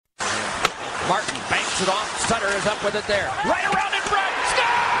Martin banks it off. Sutter is up with it there. Right around in front.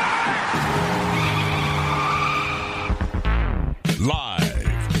 Score! Live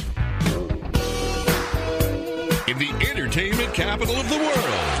in the entertainment capital of the world.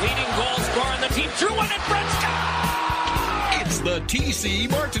 Leading goal scorer on the team. Drew one in front. Score! It's the T.C.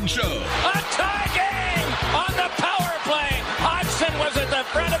 Martin Show. A tie game on the power play. Hodgson was at the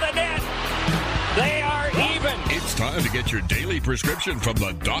front of the net. They are even. It's time to get your daily prescription from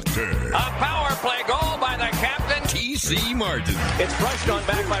the doctor. A power play goal by the captain, T.C. Martin. It's brushed on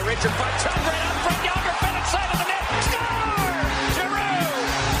back by Richard Bartel. Right up front. Yager Bennett side of the net. Score!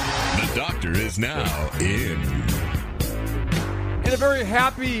 Giroux! The doctor is now in. And a very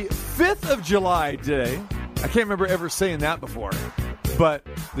happy 5th of July today. I can't remember ever saying that before. But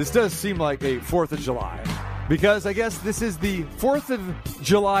this does seem like a 4th of July. Because I guess this is the 4th of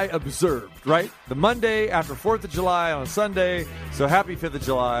July observed, right? The Monday after 4th of July on a Sunday. So happy 5th of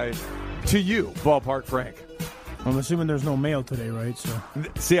July to you, Ballpark Frank. I'm assuming there's no mail today, right? So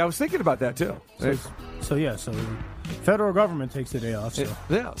see, I was thinking about that too. So federal government takes the day off. So.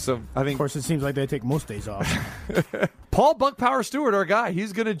 So I think. Of course, it seems like they take most days off. Paul Buck Power Stewart, our guy,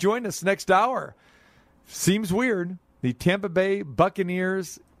 he's going to join us next hour. Seems weird. The Tampa Bay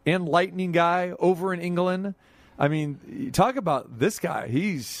Buccaneers and Lightning guy over in England. I mean, you talk about this guy.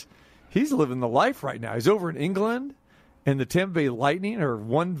 He's living the life right now. He's over in England, and the Tampa Bay Lightning are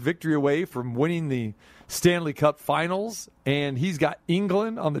one victory away from winning the Stanley Cup Finals, and he's got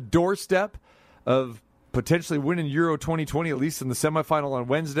England on the doorstep of potentially winning Euro 2020, at least in the semifinal on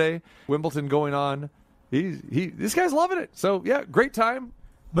Wednesday. Wimbledon going on. This guy's loving it. So, yeah, great time.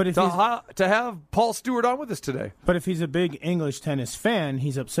 But if to have Paul Stewart on with us today. But if he's a big English tennis fan,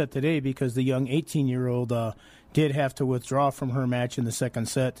 he's upset today because the young 18-year-old did have to withdraw from her match in the second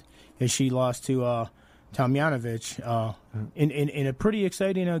set as she lost to Tomljanovic in a pretty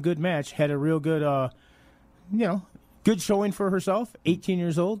exciting, good match. Had a real good, good showing for herself. 18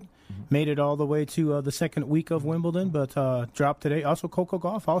 years old, made it all the way to the second week of Wimbledon, but dropped today. Also, Coco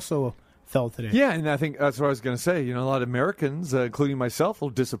Gauff also fell today. Yeah, and I think that's what I was going to say. You know, a lot of Americans, including myself, are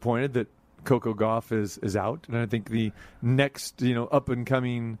disappointed that Coco Gauff is out. And I think the next,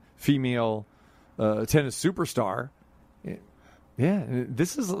 up-and-coming female tennis superstar, yeah,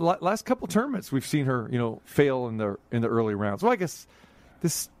 this is the last couple tournaments we've seen her, fail in the early rounds. Well, I guess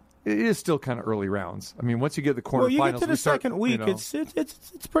it is still kind of early rounds. I mean, once you get the quarterfinals, you get to the second week, it's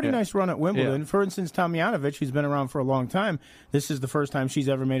a pretty nice run at Wimbledon. Yeah. For instance, Tomljanovic, who's been around for a long time, this is the first time she's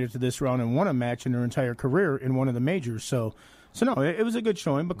ever made it to this round and won a match in her entire career in one of the majors. So no, it was a good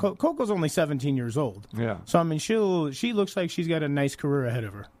showing. But Coco's only 17 years old. Yeah. So I mean, she looks like she's got a nice career ahead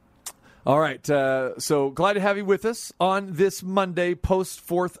of her. All right, so glad to have you with us on this Monday, post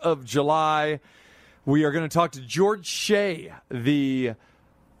 4th of July. We are going to talk to George Shea, the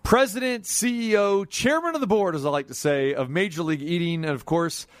President, CEO, Chairman of the Board, as I like to say, of Major League Eating. And, of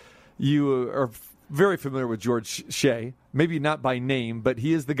course, you are very familiar with George Shea. Maybe not by name, but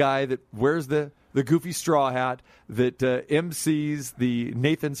he is the guy that wears the goofy straw hat that MCs the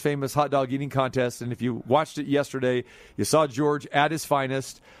Nathan's Famous Hot Dog Eating Contest. And if you watched it yesterday, you saw George at his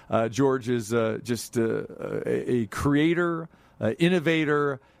finest. George is just a creator,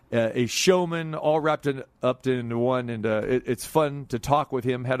 innovator, a showman, all wrapped up into one, and it's fun to talk with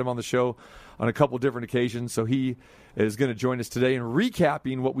him. Had him on the show on a couple different occasions, so he is going to join us today and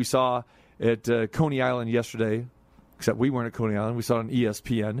recapping what we saw at Coney Island yesterday. Except we weren't at Coney Island. We saw it on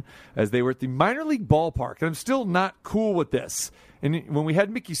ESPN as they were at the minor league ballpark. And I'm still not cool with this. And when we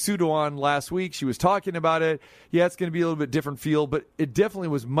had Mickey Sudo on last week, she was talking about it. Yeah, it's going to be a little bit different feel, but it definitely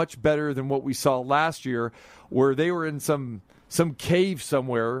was much better than what we saw last year, where they were in some cave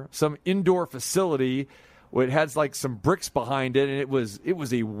somewhere, some indoor facility. It had like some bricks behind it, and it was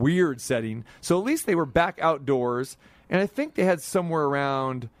a weird setting. So at least they were back outdoors, and I think they had somewhere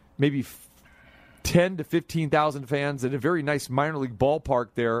around maybe 10 to 15,000 fans at a very nice minor league ballpark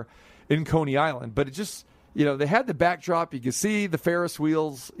there in Coney Island. But it just, they had the backdrop. You could see the Ferris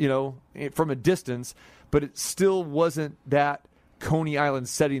wheels, from a distance, but it still wasn't that Coney Island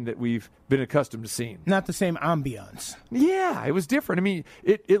setting that we've been accustomed to seeing. Not the same ambiance. Yeah, it was different. I mean,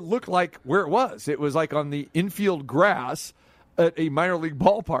 it looked like where it was. It was like on the infield grass at a minor league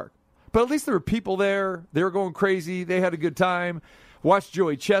ballpark. But at least there were people there. They were going crazy. They had a good time. Watched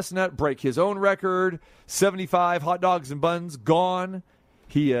Joey Chestnut break his own record, 75 hot dogs and buns gone.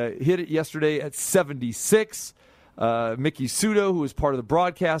 He hit it yesterday at 76. Mickey Sudo, who was part of the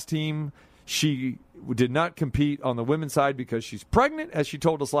broadcast team, she did not compete on the women's side because she's pregnant, as she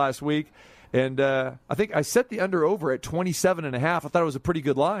told us last week. And I think I set the under-over at 27.5. I thought it was a pretty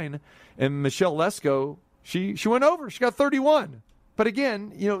good line. And Michelle Lesko, she went over. She got 31. But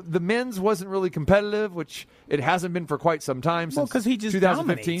again, the men's wasn't really competitive, which it hasn't been for quite some time since 'cause he just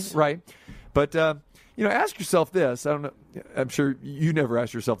 2015, dominates. right? But ask yourself this. I don't know. I'm sure you never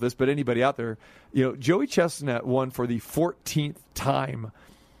asked yourself this, but anybody out there, Joey Chestnut won for the 14th time,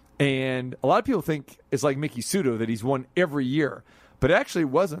 and a lot of people think it's like Mickey Sudo that he's won every year, but it actually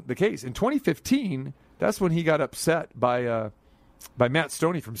wasn't the case. In 2015, that's when he got upset by Matt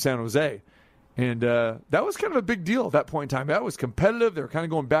Stoney from San Jose. And that was kind of a big deal at that point in time. That was competitive. They were kind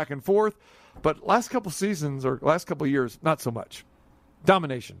of going back and forth. But last couple seasons or last couple years, not so much.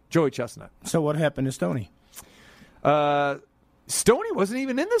 Domination. Joey Chestnut. So what happened to Stoney? Stoney wasn't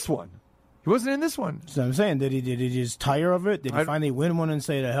even in this one. He wasn't in this one. So I'm saying, did he just tire of it? Did he finally win one and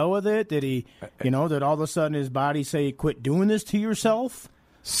say the hell with it? Did he, did all of a sudden his body say, quit doing this to yourself?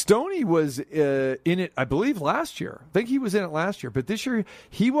 Stoney was in it, I believe, last year. I think he was in it last year. But this year,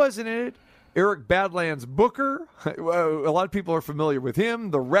 he wasn't in it. Eric Badlands Booker, a lot of people are familiar with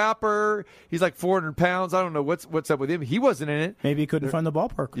him. The rapper, he's like 400 pounds. I don't know what's up with him. He wasn't in it. Maybe he couldn't find the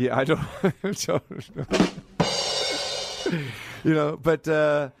ballpark. Yeah, I don't know. But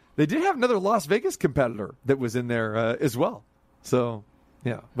they did have another Las Vegas competitor that was in there as well. So,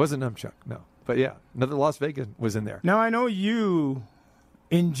 yeah, wasn't Numchuck, no. But, yeah, another Las Vegas was in there. Now, I know you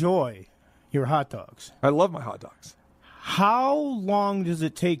enjoy your hot dogs. I love my hot dogs. How long does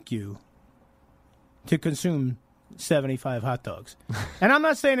it take you to consume 75 hot dogs? And I'm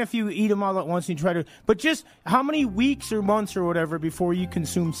not saying if you eat them all at once and you try to, but just how many weeks or months or whatever before you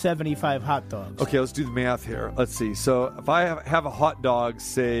consume 75 hot dogs? Okay, let's do the math here. Let's see. So if I have a hot dog,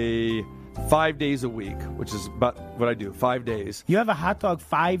 say 5 days a week, which is about what I do, 5 days. You have a hot dog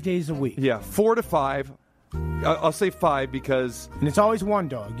 5 days a week? Yeah, 4 to 5. I'll say 5 because... And it's always one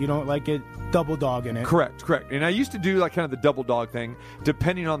dog. You don't like it double dog in it. Correct. And I used to do like kind of the double dog thing,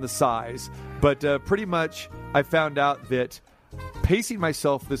 depending on the size. But pretty much I found out that pacing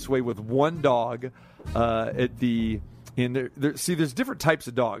myself this way with one dog there's different types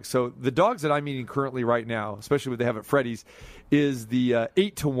of dogs. So the dogs that I'm eating currently right now, especially what they have at Freddy's, is the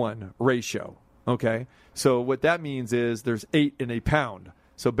 8-to-1 ratio. Okay? So what that means is there's 8 in a pound.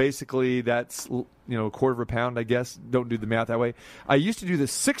 So basically, that's a quarter of a pound, I guess. Don't do the math that way. I used to do the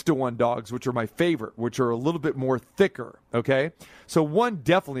 6-to-1 dogs, which are my favorite, which are a little bit more thicker. Okay, so one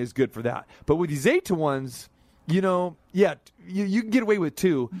definitely is good for that. But with these 8-to-1s, you can get away with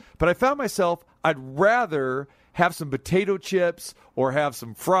 2. But I found myself I'd rather have some potato chips or have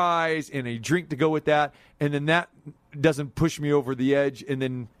some fries and a drink to go with that, and then that doesn't push me over the edge, and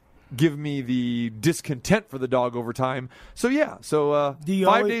then give me the discontent for the dog over time. So,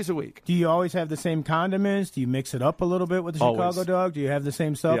 5 days a week. Do you always have the same condiments? Do you mix it up a little bit with the Chicago dog? Do you have the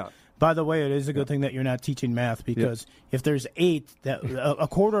same stuff? Yeah. By the way, it is a good thing that you're not teaching math because if there's 8, that a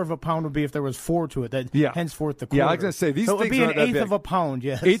quarter of a pound would be if there was 4 to it. Henceforth the quarter. Yeah, I was going to say, these so things it would be aren't an that eighth big. of a pound,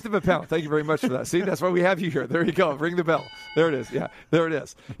 yes. Eighth of a pound. Thank you very much for that. See, that's why we have you here. There you go. Ring the bell. There it is. Yeah, there it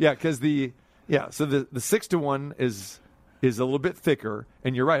is. Yeah, because so the 6-to-1 is a little bit thicker,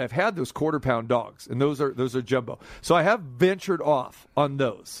 and you're right. I've had those quarter-pound dogs, and those are jumbo. So I have ventured off on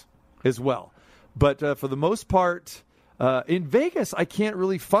those as well. But for the most part, in Vegas, I can't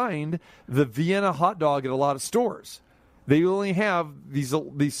really find the Vienna hot dog at a lot of stores. They only have these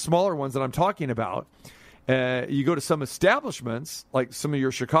smaller ones that I'm talking about. You go to some establishments, like some of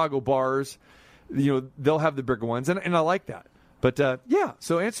your Chicago bars, they'll have the bigger ones, and I like that. But,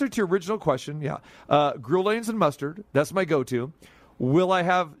 so answer to your original question, grilled onions and mustard, that's my go-to. Will I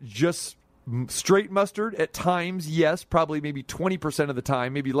have just straight mustard? At times, yes, probably maybe 20% of the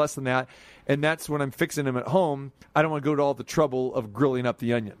time, maybe less than that. And that's when I'm fixing them at home. I don't want to go to all the trouble of grilling up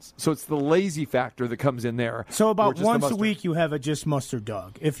the onions. So it's the lazy factor that comes in there. So about once a week you have a just mustard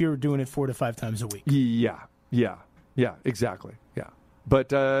dog, if you're doing it 4 to 5 times a week. Yeah, exactly, yeah.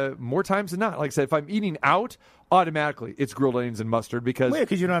 But more times than not, like I said, if I'm eating out, automatically it's grilled onions and mustard because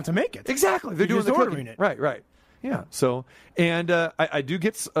you don't have to make it. Exactly, they're doing the ordering cooking. it. Right. Yeah. So, and I do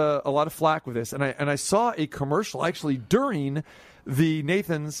get a lot of flack with this, and I saw a commercial actually during the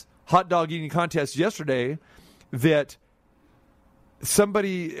Nathan's hot dog eating contest yesterday that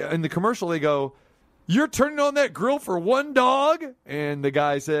somebody in the commercial, they go, "You're turning on that grill for one dog?" And the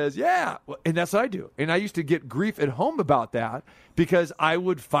guy says, "Yeah." And that's what I do. And I used to get grief at home about that because I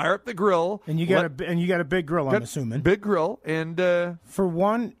would fire up the grill. And you got a big grill, I'm assuming. Big grill. And for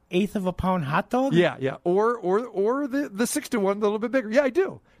 1/8 of a pound hot dog? Yeah. Or the 6-to-1, a little bit bigger. Yeah, I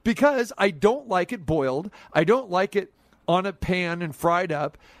do. Because I don't like it boiled. I don't like it on a pan and fried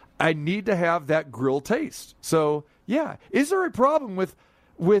up. I need to have that grill taste. So, yeah. Is there a problem with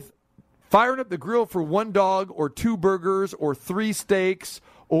firing up the grill for one dog or 2 burgers or 3 steaks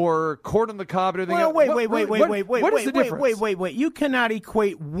or corn on the cob and everything Well, else. What is the difference? Wait. You cannot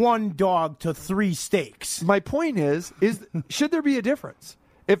equate one dog to 3 steaks. My point is should there be a difference?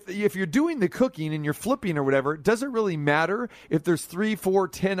 If you're doing the cooking and you're flipping or whatever, does it really matter if there's 3, 4,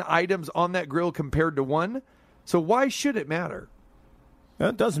 10 items on that grill compared to one? So why should it matter?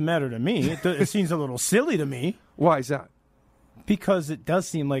 It doesn't matter to me. It seems a little silly to me. Why is that? Because it does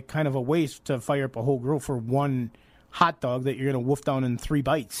seem like kind of a waste to fire up a whole grill for one hot dog that you're going to wolf down in 3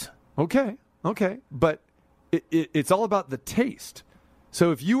 bites. Okay. But it's all about the taste.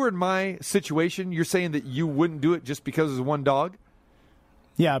 So if you were in my situation, you're saying that you wouldn't do it just because it's one dog?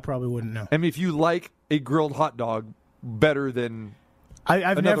 Yeah, I probably wouldn't know. I mean, if you like a grilled hot dog better than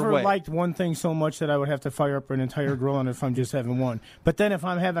I've never liked one thing so much that I would have to fire up an entire grill on it if I'm just having one. But then if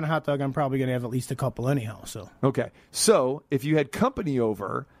I'm having a hot dog, I'm probably going to have at least a couple anyhow. So okay. So if you had company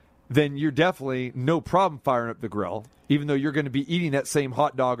over, then you're definitely no problem firing up the grill, even though you're going to be eating that same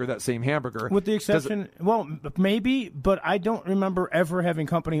hot dog or that same hamburger. With the exception, well, maybe, but I don't remember ever having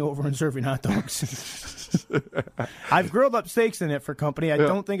company over and serving hot dogs. I've grilled up steaks in it for company. I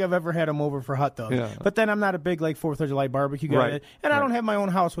don't think I've ever had them over for hot dogs. Yeah. But then I'm not a big 4th of July barbecue guy, right. And I don't have my own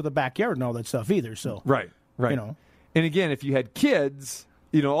house with a backyard and all that stuff either. So right. You know, and again, if you had kids.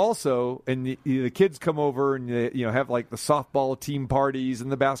 Also, and the kids come over and have the softball team parties and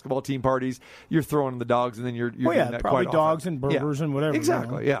the basketball team parties. You're throwing the dogs, and then you're doing that probably quite dogs often. and burgers and whatever.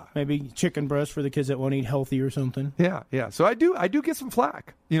 Exactly, yeah. Maybe chicken breast for the kids that want to eat healthy or something. Yeah. So I do get some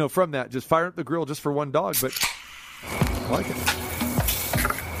flack, from that. Just firing up the grill just for one dog, but I like it.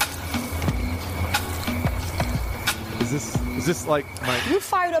 Is this like my? You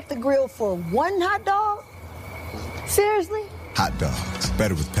fired up the grill for one hot dog? Seriously? Hot dogs,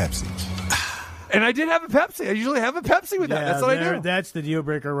 better with Pepsi. And I did have a Pepsi. I usually have a Pepsi with that. That's what I do. That's the deal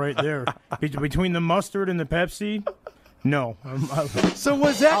breaker right there. Between the mustard and the Pepsi, no. So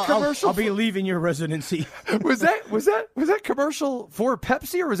was that commercial? I'll be leaving your residency. Was that commercial for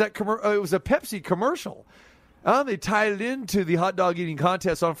Pepsi, or was that it was a Pepsi commercial? They tied it into the hot dog eating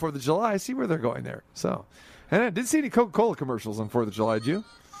contest on 4th of July. I see where they're going there. So, and I didn't see any Coca-Cola commercials on 4th of July. Did you?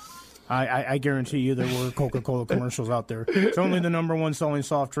 I guarantee you there were Coca-Cola commercials out there. It's only the #1 selling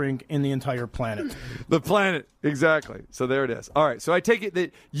soft drink in the entire planet. The planet, exactly. So there it is. All right, so I take it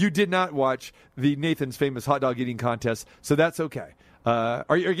that you did not watch the Nathan's Famous Hot Dog Eating Contest, so that's okay.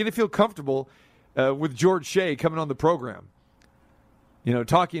 Are you going to feel comfortable with George Shea coming on the program?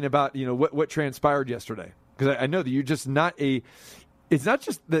 Talking about what transpired yesterday, because I know that you're just not a. It's not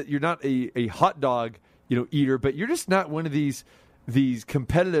just that you're not a hot dog eater, but you're just not one of these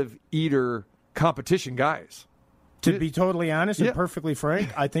competitive eater competition guys. To be totally honest and perfectly frank,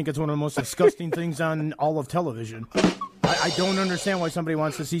 I think it's one of the most disgusting things on all of television. I don't understand why somebody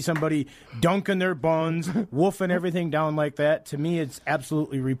wants to see somebody dunking their buns, wolfing everything down like that. To me, it's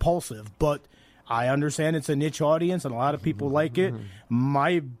absolutely repulsive. But I understand it's a niche audience and a lot of people like it.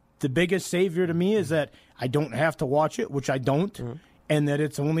 The biggest savior to me is that I don't have to watch it, which I don't, and that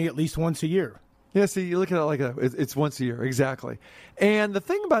it's only at least once a year. Yeah, see, you look at it it's once a year, exactly. And the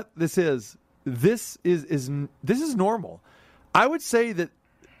thing about this is normal. I would say that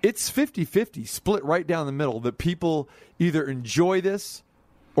it's 50-50, split right down the middle, that people either enjoy this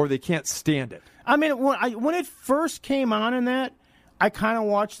or they can't stand it. I mean, when it first came on in that, I kind of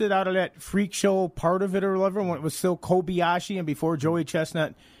watched it out of that freak show part of it or whatever, when it was still Kobayashi and before Joey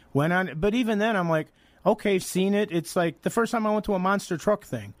Chestnut went on. But even then, I'm like, okay, seen it. It's like the first time I went to a monster truck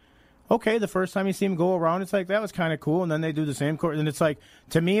thing. Okay, the first time you see him go around, it's like, that was kind of cool. And then they do the same course. And it's like,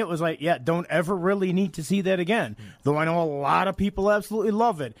 to me, it was like, don't ever really need to see that again. Though I know a lot of people absolutely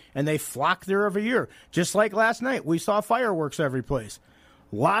love it. And they flock there every year. Just like last night, we saw fireworks every place.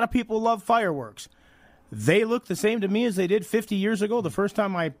 A lot of people love fireworks. They look the same to me as they did 50 years ago, the first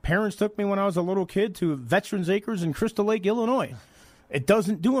time my parents took me when I was a little kid to Veterans Acres in Crystal Lake, Illinois. It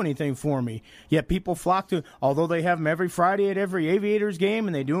doesn't do anything for me. Yet people flock to, although they have them every Friday at every Aviators game,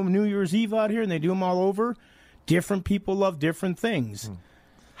 and they do them New Year's Eve out here, and they do them all over, different people love different things.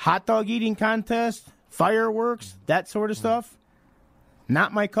 Hot dog eating contest, fireworks, that sort of stuff,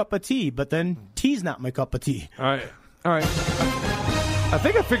 not my cup of tea. But then tea's not my cup of tea. All right. I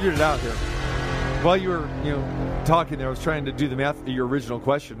think I figured it out here. While you were, talking there, I was trying to do the math of your original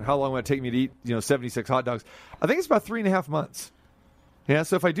question. How long would it take me to eat, 76 hot dogs? I think it's about 3.5 months. Yeah,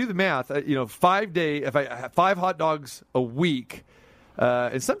 so if I do the math, 5 if I have 5 hot dogs a week,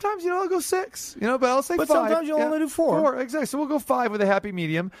 and sometimes, I'll go 6, but I'll say 5. But sometimes you'll only do 4. 4, exactly. So we'll go 5 with a happy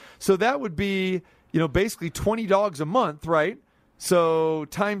medium. So that would be, basically 20 dogs a month, right? So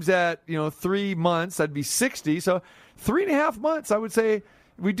times that, 3 months, that'd be 60. So 3.5 months, I would say,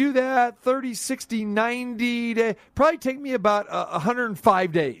 we do that 30, 60, 90 days. Probably take me about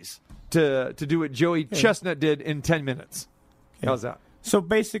 105 days to do what Joey Chestnut did in 10 minutes. Okay. How's that? So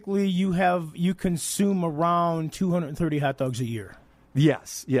basically, you consume around 230 hot dogs a year.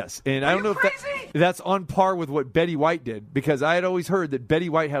 Yes. And I don't know if that's on par with what Betty White did, because I had always heard that Betty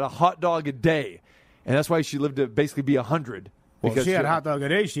White had a hot dog a day, and that's why she lived to basically be 100. Well, if she had a hot dog a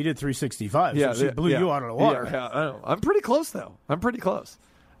day, she did 365. Yeah, so she blew you out of the water. Yeah, I know. I'm pretty close, though. I'm pretty close.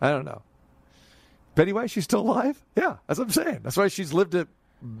 I don't know. Betty White, she's still alive? Yeah, that's what I'm saying. That's why she's lived to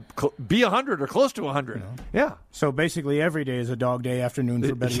be 100 or close to 100. You know? Yeah. So basically every day is a dog day afternoon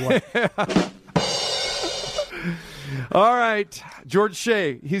for Betty White. All right, George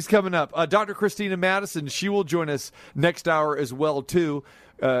Shea, he's coming up. Dr. Christina Madison, she will join us next hour as well, too.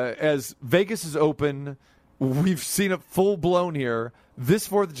 As Vegas is open, we've seen it full-blown here. This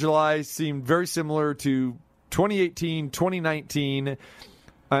 4th of July seemed very similar to 2018, 2019.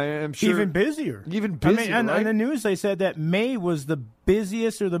 I am sure. Even busier. I mean, on right? the news, they said that May was the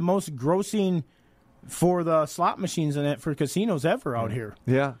busiest or the most grossing for the slot machines and for casinos ever out here.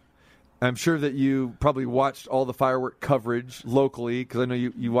 Yeah. I'm sure that you probably watched all the firework coverage locally, because I know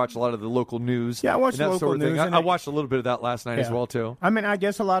you watch a lot of the local news. Yeah, I watched that local sort of news. I watched a little bit of that last night as well, too. I mean, I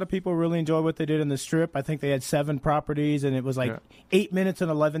guess a lot of people really enjoy what they did in the Strip. I think they had 7 properties, and it was 8 minutes and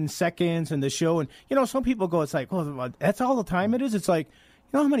 11 seconds in the show. And, some people go, it's like, well, that's all the time it is? It's like,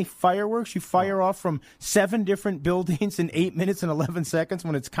 you know how many fireworks you fire off from 7 different buildings in 8 minutes and 11 seconds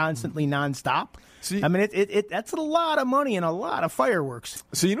when it's constantly nonstop? I mean, that's a lot of money and a lot of fireworks.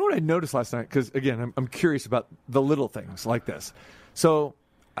 So you know what I noticed last night? Because, again, I'm curious about the little things like this. So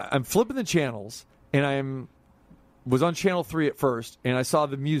I'm flipping the channels, and was on Channel 3 at first, and I saw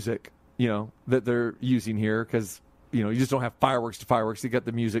the music, that they're using here, because you just don't have fireworks to fireworks. You got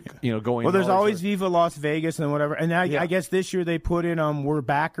the music, going. Well, there's always Viva Las Vegas and whatever. And I guess this year they put in "We're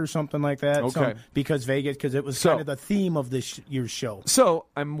Back" or something like that. Okay. Because it was kind of the theme of this year's show. So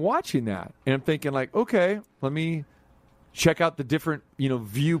I'm watching that and I'm thinking okay, let me check out the different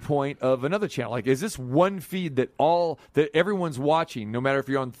viewpoint of another channel. Like, is this one feed that everyone's watching, no matter if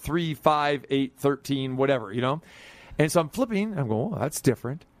you're on 3, 5, 8, 13, whatever, And so I'm flipping. I'm going, that's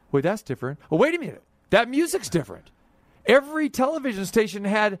different. Wait, that's different. Oh, wait a minute. That music's different. Every television station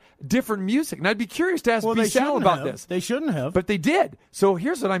had different music. And I'd be curious to ask B. Sal about this. They shouldn't have. But they did. So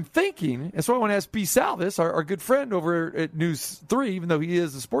here's what I'm thinking. And so I want to ask B. Sal this, our good friend over at News 3, even though he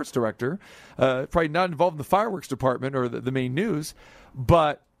is the sports director, probably not involved in the fireworks department or the main news.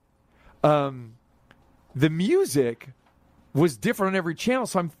 But the music was different on every channel.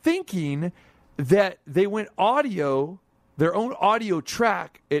 So I'm thinking that they went their own audio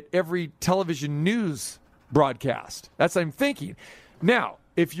track at every television news broadcast. That's what I'm thinking. Now,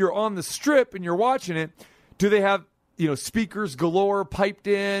 if you're on the Strip and you're watching it, do they have, speakers galore piped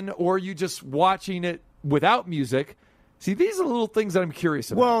in, or are you just watching it without music? See, these are the little things that I'm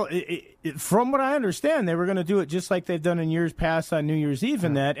curious about. Well, from what I understand, they were going to do it just like they've done in years past on New Year's Eve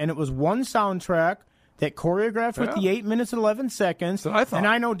and it was one soundtrack that choreographed with the 8 minutes and 11 seconds. So I thought. And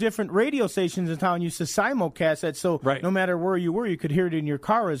I know different radio stations in town used to simulcast that, so no matter where you were, you could hear it in your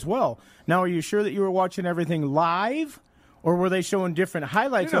car as well. Now, are you sure that you were watching everything live, or were they showing different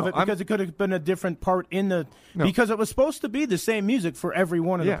highlights of it? Because it could have been a different part in the because it was supposed to be the same music for every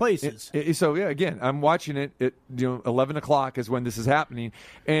one of the places. Again, I'm watching it at 11 o'clock is when this is happening.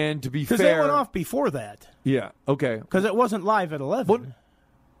 And to be fair, because they went off before that. Yeah, okay. Because it wasn't live at 11.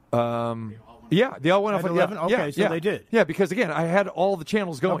 Yeah, they all went off at 11. Okay, so they did. Yeah, because again, I had all the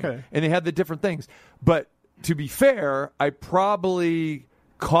channels going, and they had the different things. But to be fair, I probably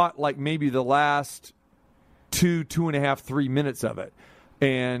caught maybe the last 2.5, 3 minutes of it,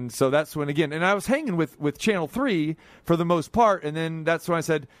 and so that's when and I was hanging with Channel 3 for the most part, and then that's when I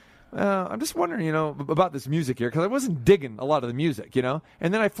said, I'm just wondering, about this music here, because I wasn't digging a lot of the music, and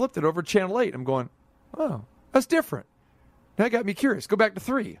then I flipped it over to Channel 8. I'm going, oh, that's different. That got me curious. Go back to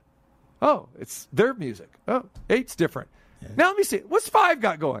 3. Oh, it's their music. Oh, 8's different. Yeah. Now let me see. What's 5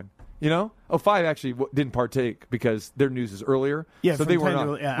 got going? 5 actually didn't partake because their news is earlier. Yeah, so they weren't on.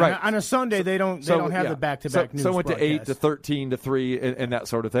 Right. On a Sunday, they don't have the back-to-back news. So I went broadcast. to 8 to 13 to 3 and that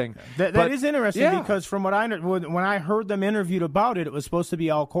sort of thing. That is interesting because from what when I heard them interviewed about it, it was supposed to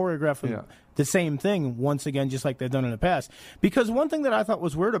be all choreographed with the same thing once again, just like they've done in the past. Because one thing that I thought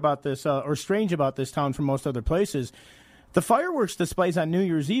was weird about this or strange about this town from most other places, the fireworks displays on New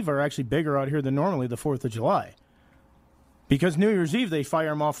Year's Eve are actually bigger out here than normally the 4th of July. Because New Year's Eve, they fire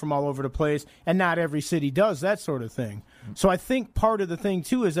them off from all over the place, and not every city does that sort of thing. So I think part of the thing,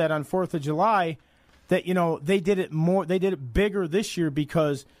 too, is that on 4th of July, that, they did it bigger this year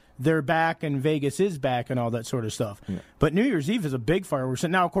because they're back and Vegas is back and all that sort of stuff. Yeah. But New Year's Eve is a big fireworks.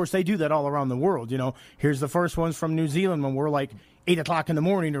 And now, of course, they do that all around the world. Here's the first ones from New Zealand when we're like 8 o'clock in the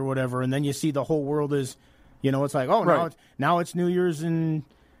morning or whatever, and then you see the whole world is, it's like, oh, Right. now it's New Year's in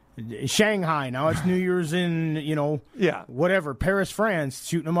Shanghai. Now it's New Year's in, whatever, Paris, France,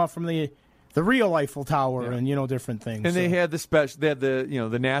 shooting them off from the real Eiffel Tower and, different things. And they had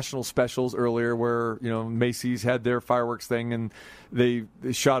the national specials earlier where, Macy's had their fireworks thing, and they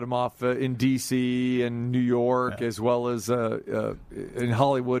shot them off in D.C. and New York as well as in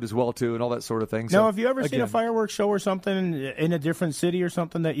Hollywood as well, too, and all that sort of thing. Now, have you ever seen a fireworks show or something in a different city or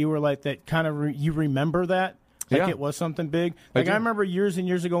something that you were like, that kind of you remember that? Like it was something big? Like I remember years and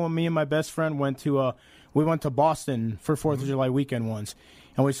years ago when me and my best friend went to Boston for 4th of July weekend once.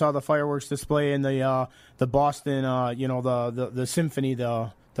 And we saw the fireworks display in the Boston, the symphony,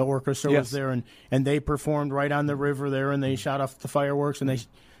 the orchestra was there, and they performed right on the river there, and they shot off the fireworks, and they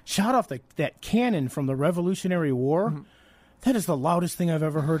shot off that cannon from the Revolutionary War. Mm-hmm. That is the loudest thing I've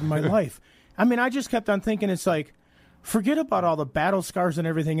ever heard in my life. I mean, I just kept on thinking, it's like, forget about all the battle scars and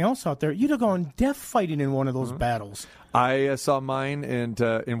everything else out there. You'd have gone death fighting in one of those battles. I saw mine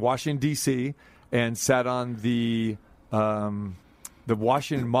in Washington, D.C., and sat on the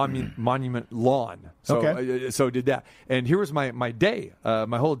Washington Monument lawn. So did that. And here was my day,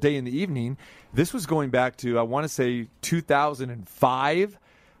 my whole day in the evening. This was going back to, I want to say, 2005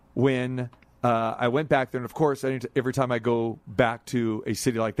 when I went back there. And, of course, every time I go back to a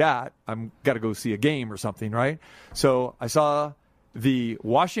city like that, I'm got to go see a game or something, right? So I saw the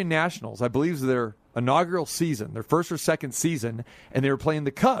Washington Nationals, I believe it was their inaugural season, their first or second season, and they were playing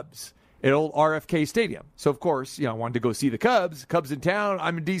the Cubs at old RFK Stadium. So, of course, I wanted to go see the Cubs. Cubs in town.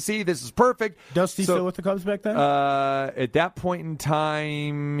 I'm in D.C. This is perfect. Dusty still with the Cubs back then? At that point in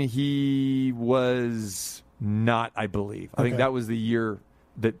time, he was not, I believe. I think that was the year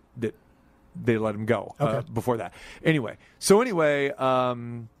that they let him go before that. Anyway,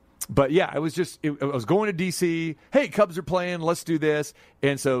 but yeah, it was just, I was going to D.C. Hey, Cubs are playing. Let's do this.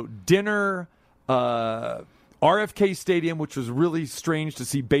 And so dinner, RFK Stadium, which was really strange to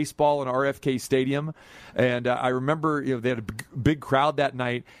see baseball in RFK Stadium. And I remember, they had a big crowd that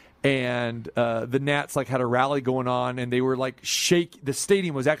night, and the Nats had a rally going on, and they were the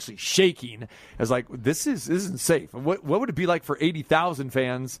stadium was actually shaking. I was like, this isn't safe. What would it be like for 80,000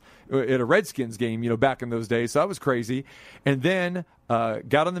 fans at a Redskins game, back in those days? So that was crazy. And then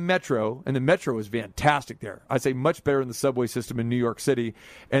got on the Metro, and the Metro was fantastic there. I'd say much better than the subway system in New York City.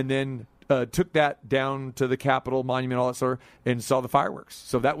 And then took that down to the Capitol Monument, all that sort of, and saw the fireworks.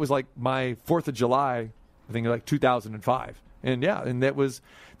 So that was my 4th of July, I think 2005. And and that was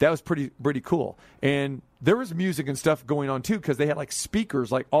pretty cool. And there was music and stuff going on too, because they had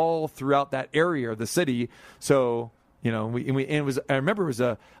speakers all throughout that area of the city. So it was, I remember it was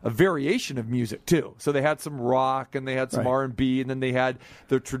a variation of music too. So they had some rock and they had some R&B, and then they had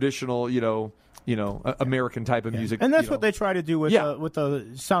the traditional American type of music. And that's what they try to do with the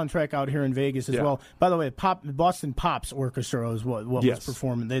soundtrack out here in Vegas as well. By the way, Boston Pops Orchestra was what was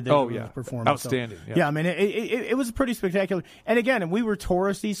performing. They was performing. Outstanding. So, I mean, it was pretty spectacular. And again, we were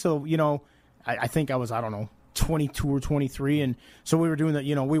touristy, so, I think I was, 22 or 23, and so we were doing that.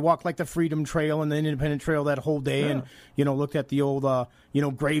 We walked the Freedom Trail and the Independent Trail that whole day, and looked at the old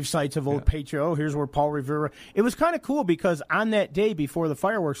grave sites of old patriots. Oh, here's where Paul Revere. It was kind of cool because on that day before the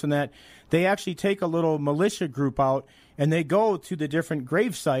fireworks and that, they actually take a little militia group out and they go to the different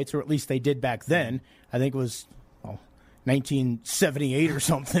grave sites, or at least they did back then. I think it was 1978 or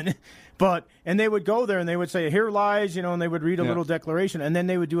something. And they would go there and they would say, here lies, and they would read a little declaration, and then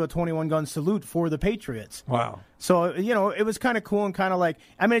they would do a 21-gun salute for the Patriots. Wow. So, it was kind of cool and kind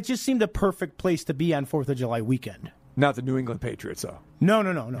of it just seemed a perfect place to be on 4th of July weekend. Not the New England Patriots, though. No.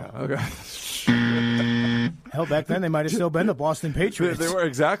 Yeah, okay. Hell, back then they might have still been the Boston Patriots. They were,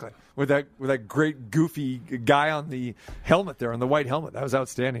 exactly. With that great goofy guy on the helmet there, on the white helmet. That was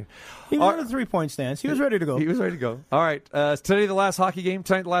outstanding. He was in a 3-point stance. He was ready to go. He was ready to go. All right. Tonight the last hockey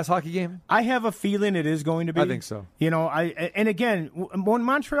game? I have a feeling it is going to be. I think so. And again, when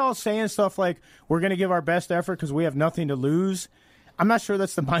Montreal's saying stuff like, we're going to give our best effort because we have nothing to lose, I'm not sure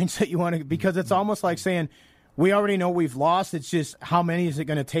that's the mindset you want to, because it's almost like saying, we already know we've lost. It's just how many is it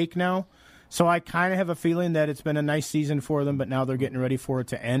going to take now? So I kind of have a feeling that it's been a nice season for them, but now they're getting ready for it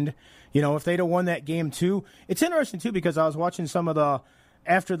to end. If they'd have won that game too. It's interesting too, because I was watching some of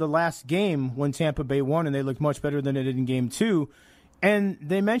after the last game when Tampa Bay won, and they looked much better than they did in game 2. And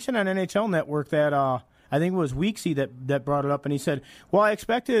they mentioned on NHL Network that I think it was Weeksy that brought it up, and he said, well, I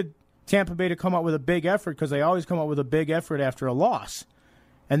expected Tampa Bay to come out with a big effort because they always come out with a big effort after a loss.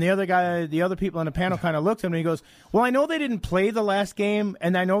 And the other people on the panel kind of looked at him and he goes, well, I know they didn't play the last game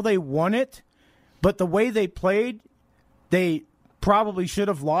and I know they won it, but the way they played, they probably should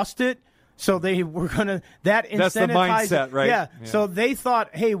have lost it. So they were going to – that incentivized – That's the mindset, right? Yeah. So they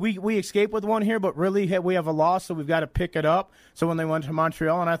thought, hey, we escaped with one here, but really we have a loss, so we've got to pick it up. So when they went to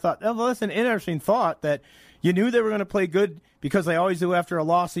Montreal, and I thought, oh, well, that's an interesting thought that you knew they were going to play good because they always do after a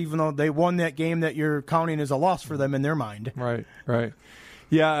loss, even though they won that game that you're counting as a loss for them in their mind. Right.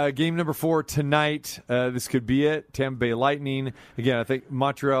 Yeah, game number 4 tonight. This could be it. Tampa Bay Lightning. Again, I think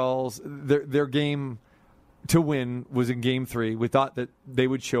Montreal's – their game – to win was in Game 3. We thought that they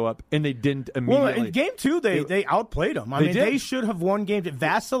would show up, and they didn't immediately. Well, in Game 2, they outplayed them. They should have won Game 2.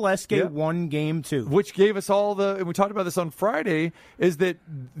 Vasilevsky won Game 2. Which gave us all and we talked about this on Friday, is that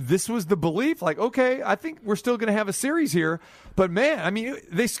this was the belief, like, okay, I think we're still going to have a series here. But, man, I mean,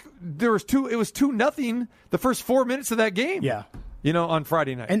 it was 2-0 the first 4 minutes of that game. Yeah. On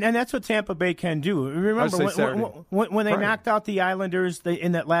Friday night. And that's what Tampa Bay can do. Remember, when they knocked out the Islanders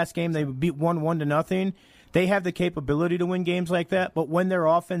in that last game, they beat 1-0. They have the capability to win games like that, but when their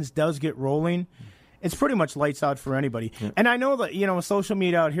offense does get rolling, it's pretty much lights out for anybody. Yeah. And I know that, social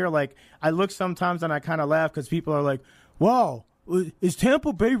media out here, like, I look sometimes and I kind of laugh because people are like, wow, is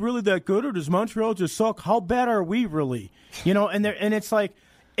Tampa Bay really that good or does Montreal just suck? How bad are we really? And it's like,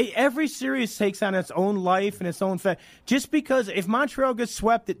 every series takes on its own life and its own fact. Just because if Montreal gets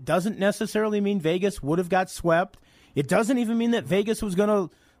swept, it doesn't necessarily mean Vegas would have got swept. It doesn't even mean that Vegas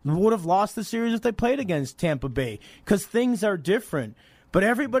would have lost the series if they played against Tampa Bay because things are different. But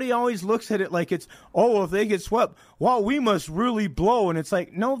everybody always looks at it like it's, if they get swept, wow, we must really blow. And it's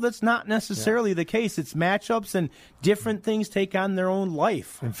like, no, that's not necessarily the case. It's matchups and different things take on their own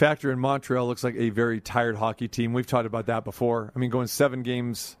life. In fact, in Montreal looks like a very tired hockey team. We've talked about that before. I mean, going 7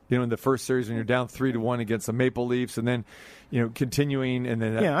 games, in the first series when you're down 3-1 against the Maple Leafs and then, continuing and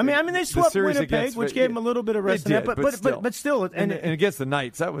then I mean they swept Winnipeg, which gave them a little bit of rest in that, but still and against the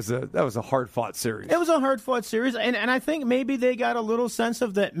Knights, that was a hard fought series. It was a hard fought series, and I think maybe they got a little sense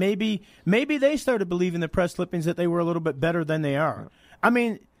of that. Maybe they started believing the press clippings that they were a little bit better than they are. I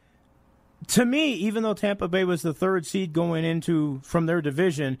mean, to me, even though Tampa Bay was the 3rd seed going from their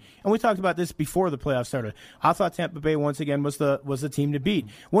division, and we talked about this before the playoffs started, I thought Tampa Bay once again was the team to beat.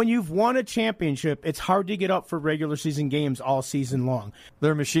 When you've won a championship, it's hard to get up for regular season games all season long.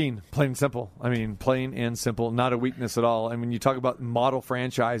 They're a machine, plain and simple. I mean, plain and simple, not a weakness at all. And when you talk about model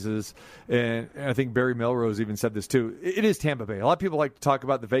franchises, and I think Barry Melrose even said this too, it is Tampa Bay. A lot of people like to talk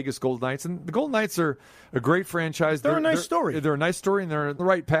about the Vegas Golden Knights, and the Golden Knights are a great franchise. They're a nice story. They're a nice story, and they're on the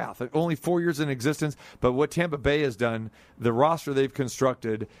right path. Only 4 years in existence, but what Tampa Bay has done, the roster they've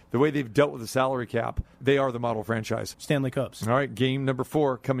constructed, the way they've dealt with the salary cap, they are the model franchise. Stanley Cups. All right, game number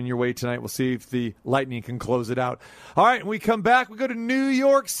 4 coming your way tonight. We'll see if the Lightning can close it out. All right, when we come back, we go to New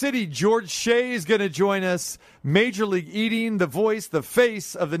York City. George Shea is going to join us. Major League Eating, the voice, the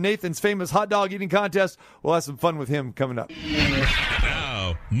face of the Nathan's famous hot dog eating contest. We'll have some fun with him coming up.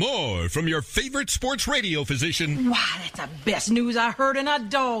 Now, more from your favorite sports radio physician. Wow, that's the best news I heard in a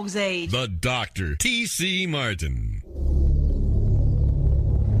dog's age. The Dr. T.C. Martin.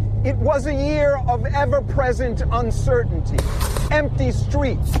 It was a year of ever-present uncertainty. Empty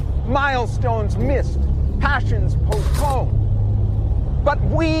streets, milestones missed, passions postponed. But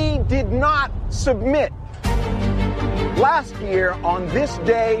we did not submit. Last year, on this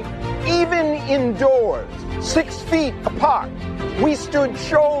day, even indoors, 6 feet apart, we stood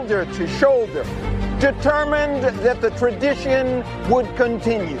shoulder to shoulder, determined that the tradition would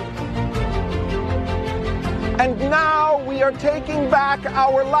continue. And now we are taking back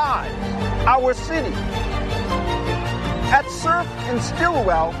our lives, our city. At Surf and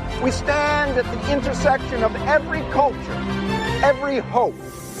Stillwell, we stand at the intersection of every culture, every hope.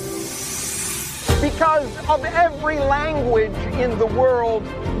 Because of every language in the world,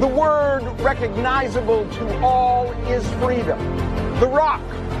 the word recognizable to all is freedom. The rock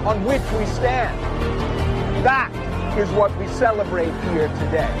on which we stand. That is what we celebrate here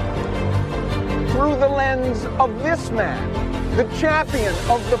today. Through the lens of this man, the champion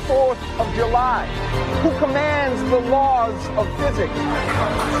of the 4th of July, who commands the laws of physics.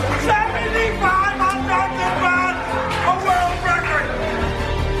 75 a world record!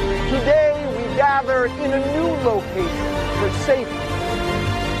 Today, we gather in a new location for safety.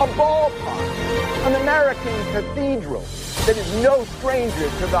 A ballpark, an American cathedral that is no stranger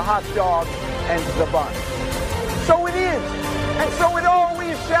to the hot dog and the bun. So it is, and so it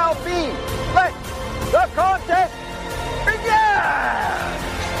always shall be. Let the contest begin!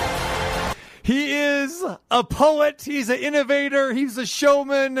 He is a poet. He's an innovator. He's a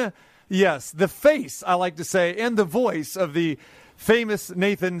showman. Yes, the face, I like to say, and the voice of the famous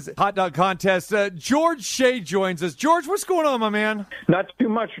Nathan's hot dog contest. George Shea joins us. George, what's going on, my man? Not too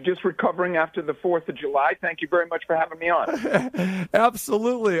much. Just recovering after the 4th of July. Thank you very much for having me on.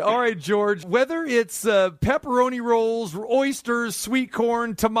 Absolutely. All right, George, whether it's pepperoni rolls, oysters, sweet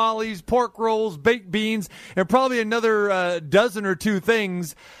corn, tamales, pork rolls, baked beans, and probably another dozen or two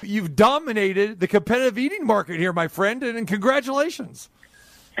things, you've dominated the competitive eating market here, my friend, and congratulations.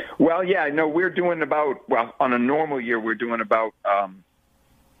 Well, yeah, no, we're doing on a normal year, we're doing about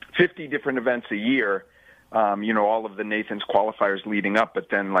 50 different events a year, all of the Nathan's qualifiers leading up, but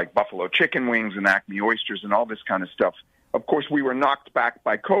then like buffalo chicken wings and Acme oysters and all this kind of stuff. Of course, we were knocked back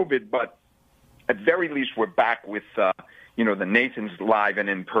by COVID, but at very least we're back with, the Nathan's live and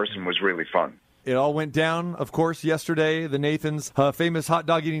in person was really fun. It all went down, of course, yesterday. The Nathan's famous hot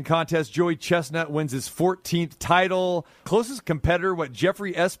dog eating contest. Joey Chestnut wins his 14th title. Closest competitor,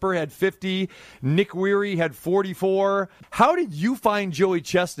 Jeffrey Esper had 50. Nick Weary had 44. How did you find Joey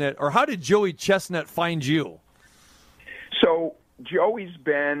Chestnut, or how did Joey Chestnut find you? So Joey's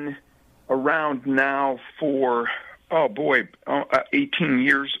been around now for, 18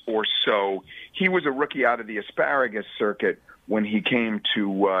 years or so. He was a rookie out of the asparagus circuit when he came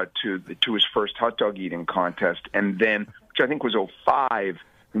to his first hot dog eating contest, and then, which I think was 2005,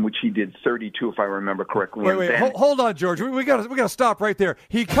 in which he did 32, if I remember correctly. Hold on, George. We got to stop right there.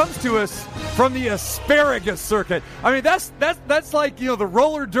 He comes to us from the asparagus circuit. I mean, that's like the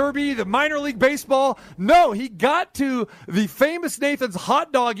roller derby, the minor league baseball. No, he got to the famous Nathan's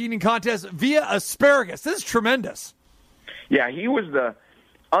hot dog eating contest via asparagus. This is tremendous. Yeah, he was the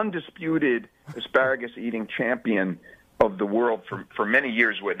undisputed asparagus eating champion of the world for many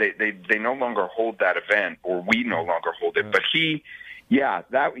years. Where they no longer hold that event, or we no longer hold it. But he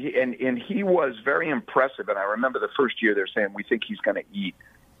was very impressive. And I remember the first year they're saying, we think he's going to eat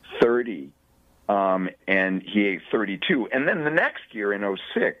 30, and he ate 32. And then the next year in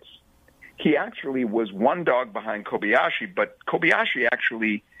 2006, he actually was one dog behind Kobayashi, but Kobayashi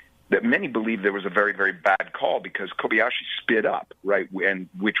actually, that many believe there was a very, very bad call because Kobayashi spit up, right, and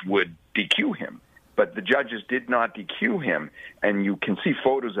which would DQ him. But the judges did not DQ him, and you can see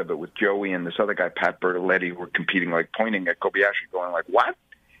photos of it with Joey and this other guy, Pat Bertoletti, who were competing, like pointing at Kobayashi, going like, what?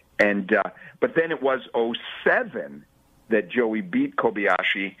 And but then it was 2007 that Joey beat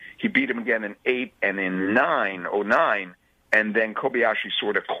Kobayashi. He beat him again in 2008 and in 2009, and then Kobayashi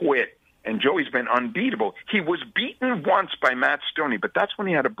sort of quit, and Joey's been unbeatable. He was beaten once by Matt Stoney, but that's when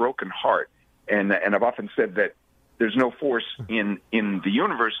he had a broken heart. And I've often said that there's no force in the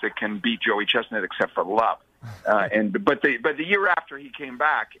universe that can beat Joey Chestnut except for love. But the year after he came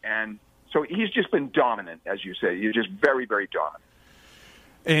back, and so he's just been dominant, as you say. He's just very, very dominant.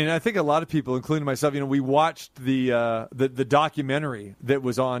 And I think a lot of people, including myself, we watched the documentary that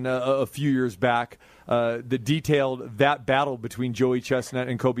was on a few years back that detailed that battle between Joey Chestnut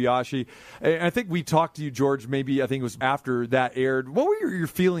and Kobayashi. And I think we talked to you, George, maybe I think it was after that aired. What were your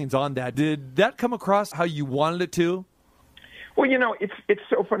feelings on that? Did that come across how you wanted it to? Well, it's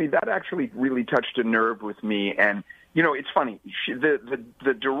so funny. That actually really touched a nerve with me. And, it's funny.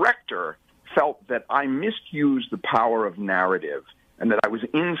 The director felt that I misused the power of narrative, and that I was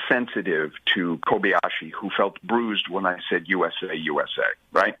insensitive to Kobayashi, who felt bruised when I said USA, USA,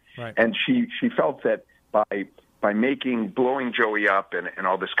 right? And she felt that by blowing Joey up and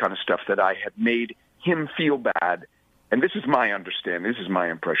all this kind of stuff, that I had made him feel bad. And this is my understanding, this is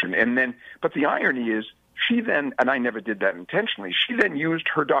my impression. But the irony is, she then, and I never did that intentionally, she then used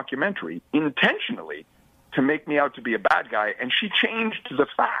her documentary intentionally to make me out to be a bad guy, and she changed the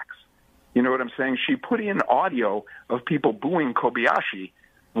facts. You know what I'm saying? She put in audio of people booing Kobayashi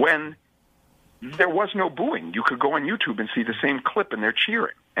when there was no booing. You could go on YouTube and see the same clip, and they're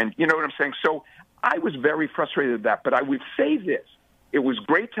cheering. And you know what I'm saying? So I was very frustrated with that. But I would say this. It was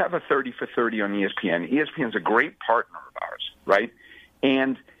great to have a 30 for 30 on ESPN. ESPN's a great partner of ours, right?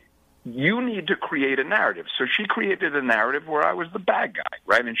 And you need to create a narrative. So she created a narrative where I was the bad guy,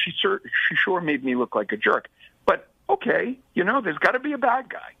 right? And she sure made me look like a jerk. But okay, there's got to be a bad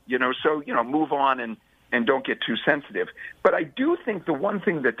guy, so, move on and don't get too sensitive. But I do think the one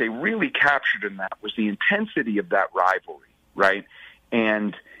thing that they really captured in that was the intensity of that rivalry, right?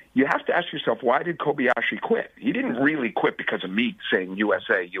 And you have to ask yourself, why did Kobayashi quit? He didn't really quit because of me saying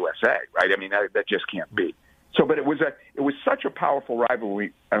USA, USA, right? I mean, that just can't be. So, but it was such a powerful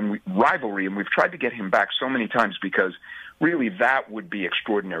rivalry, and we've tried to get him back so many times because really that would be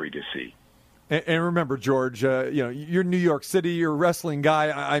extraordinary to see. And remember, George, you're New York City, you're a wrestling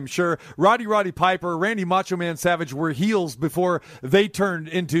guy, I'm sure. Roddy Piper, Randy Macho Man Savage were heels before they turned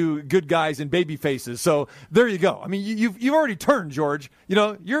into good guys and baby faces. So there you go. I mean, you've already turned, George.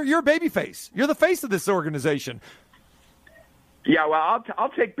 You're a baby face. You're the face of this organization. Yeah, well, I'll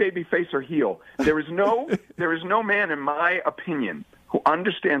take babyface or heel. There is no man, in my opinion, who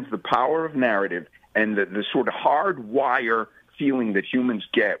understands the power of narrative and the sort of hard wire feeling that humans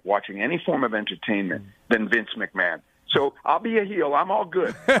get watching any form of entertainment than Vince McMahon. So I'll be a heel. I'm all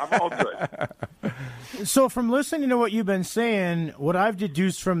good. So from listening to what you've been saying, what I've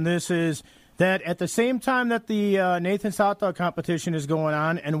deduced from this is that at the same time that the Nathan's Hot Dog competition is going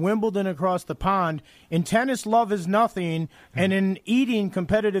on and Wimbledon across the pond, in tennis, love is nothing, and in eating,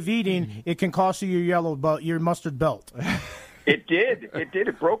 competitive eating, it can cost you your yellow belt, your mustard belt. It did.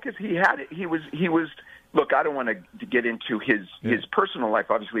 It broke his. He had it. He was. Look, I don't want to get into his personal life,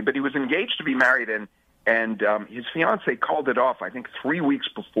 obviously, but he was engaged to be married, and his fiancée called it off, I think, 3 weeks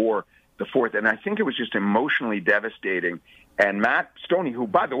before the fourth, and I think it was just emotionally devastating. And Matt Stoney, who,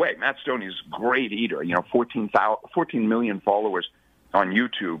 by the way, Matt Stoney is a great eater, 14 million followers on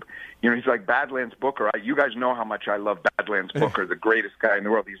YouTube. He's like Badlands Booker. You guys know how much I love Badlands Booker, the greatest guy in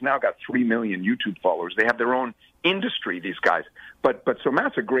the world. He's now got 3 million YouTube followers. They have their own industry, these guys. But so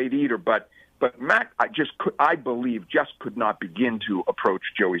Matt's a great eater, but Matt, I believe, just could not begin to approach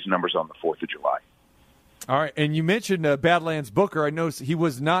Joey's numbers on the 4th of July. All right, and you mentioned Badlands Booker. I noticed he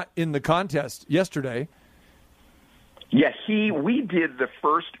was not in the contest yesterday. Yes, we did the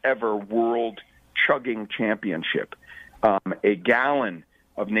first ever World Chugging Championship, a gallon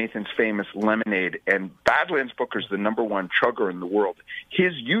of Nathan's famous lemonade, and Badlands Booker's the number one chugger in the world.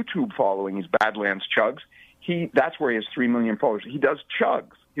 His YouTube following is Badlands Chugs. That's where he has 3 million followers. He does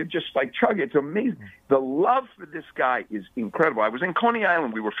chugs. You just like chug. It's amazing. The love for this guy is incredible. I was in Coney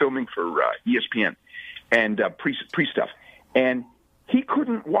Island. We were filming for ESPN and pre-stuff, and he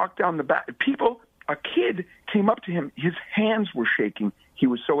couldn't walk down the back. A kid came up to him. His hands were shaking. He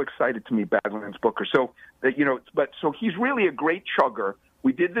was so excited to meet Badlands Booker. So he's really a great chugger.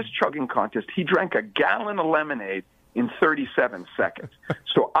 We did this chugging contest. He drank a gallon of lemonade in 37 seconds.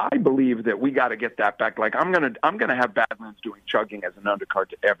 So I believe that we got to get that back. Like I'm gonna have Badlands doing chugging as an undercard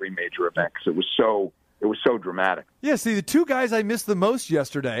to every major event because it was so dramatic. Yeah, see, the two guys I missed the most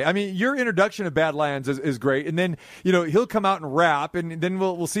yesterday. I mean, your introduction of Badlands is great, and then he'll come out and rap, and then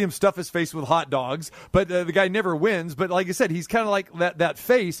we'll see him stuff his face with hot dogs. But the guy never wins. But like I said, he's kind of like that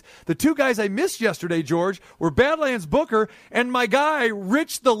face. The two guys I missed yesterday, George, were Badlands Booker and my guy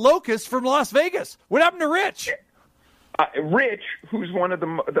Rich the Locust from Las Vegas. What happened to Rich? Rich, who's one of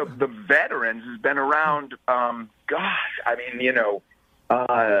the veterans, has been around.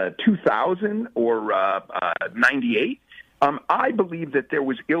 2000 or 98. I believe that there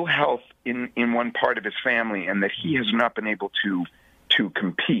was ill health in one part of his family, and that he has not been able to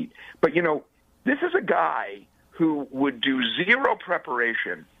compete. But this is a guy who would do zero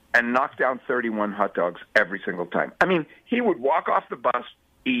preparation and knock down 31 hot dogs every single time. I mean, he would walk off the bus,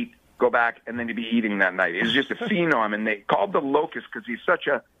 eat, go back, and then he'd be eating that night. It was just a phenom, and they called the Locust because he's such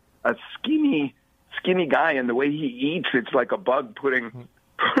a skinny guy, and the way he eats, it's like a bug putting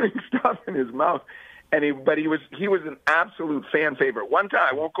stuff in his mouth. But he was an absolute fan favorite. One time,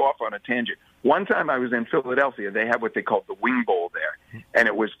 I won't go off on a tangent. One time I was in Philadelphia. They have what they call the Wing Bowl there, and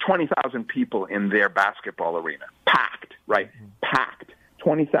it was 20,000 people in their basketball arena, packed, right? Packed,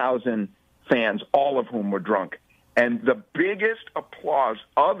 20,000 fans, all of whom were drunk. And the biggest applause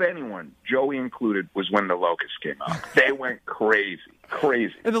of anyone, Joey included, was when the Locust came out. They went crazy.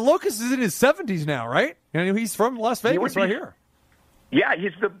 And the Locust is in his 70s now, right? He's from Las Vegas right here. Yeah,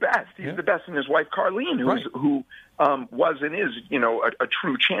 he's the best. He's the best. And his wife, Carlene, who was and is, a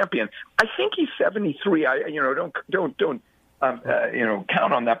true champion. I think he's 73. Don't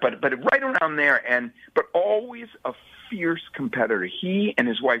count on that, but right around there. But always a fierce competitor. He and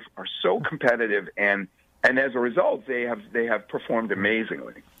his wife are so competitive, and as a result, they have performed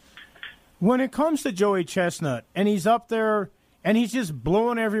amazingly. When it comes to Joey Chestnut, and he's up there, and he's just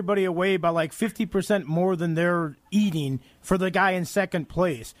blowing everybody away by like 50% more than they're eating for the guy in second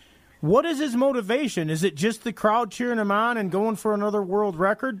place, what is his motivation? Is it just the crowd cheering him on and going for another world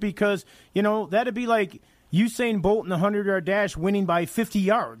record? Because, that'd be like Usain Bolt in the 100-yard dash winning by 50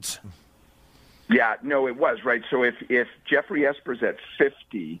 yards. Yeah, no, it was, right? So if Jeffrey Esper's at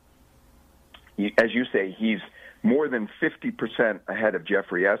 50... as you say, he's more than 50% ahead of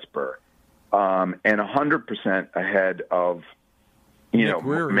Jeffrey Esper, and 100% ahead of,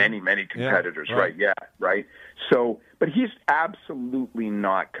 many competitors, yeah, right? Yeah, right. So, but he's absolutely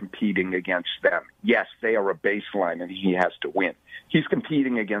not competing against them. Yes, they are a baseline, and he has to win. He's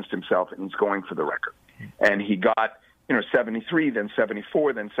competing against himself, and he's going for the record. And he got, 73, then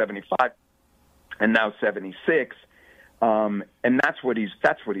 74, then 75, and now 76. And that's what he's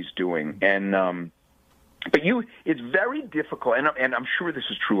doing. And it's very difficult, and I'm sure this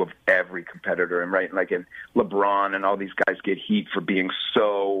is true of every competitor, and right, like in LeBron and all these guys get heat for being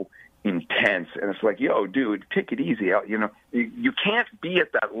so intense, and it's like, yo, dude, take it easy. You know, you can't be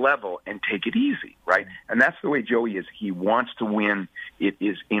at that level and take it easy, right? And that's the way Joey is. He wants to win. It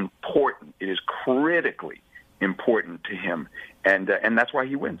is important. It is critically important to him, and that's why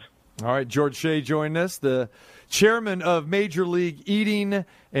he wins. All right, George Shea joined us, the chairman of Major League Eating,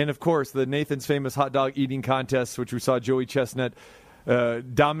 and, of course, the Nathan's Famous Hot Dog Eating Contest, which we saw Joey Chestnut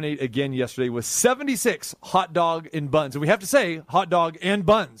dominate again yesterday with 76 hot dog and buns. And we have to say hot dog and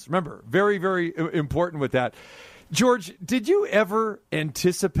buns. Remember, very, very important with that. George, did you ever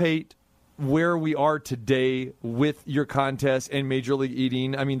anticipate where we are today with your contest and Major League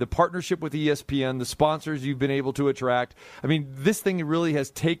Eating? I mean, the partnership with ESPN, the sponsors you've been able to attract. I mean, this thing really has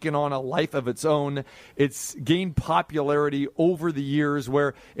taken on a life of its own. It's gained popularity over the years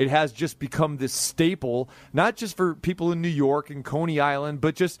where it has just become this staple, not just for people in New York and Coney Island,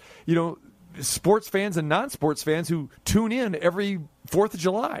 but just, you know, sports fans and non-sports fans who tune in every 4th of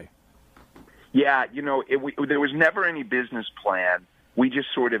July. Yeah, you know, there was never any business plan. We just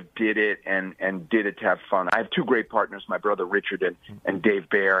sort of did it and did it to have fun. I have two great partners, my brother Richard and Dave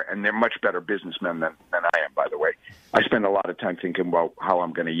Baer, and they're much better businessmen than I am, by the way. I spend a lot of time thinking about how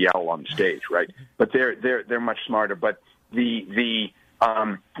I'm going to yell on stage, right? But they're much smarter. But the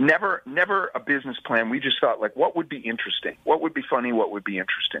never a business plan. We just thought, like, what would be interesting? What would be funny? What would be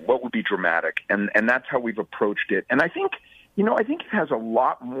interesting? What would be dramatic? And that's how we've approached it. And I think it has a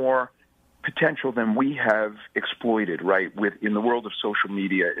lot more potential than we have exploited, right, in the world of social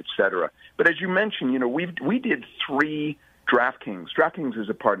media, et cetera. But as you mentioned, you know, we did 3 DraftKings. DraftKings is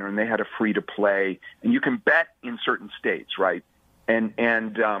a partner, and they had a free-to-play, and you can bet in certain states, right? And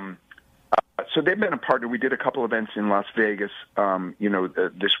so they've been a partner. We did a couple events in Las Vegas,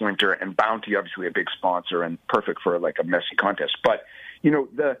 this winter, and Bounty, obviously a big sponsor and perfect for like a messy contest. But, you know,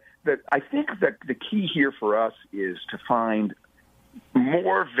 I think that the key here for us is to find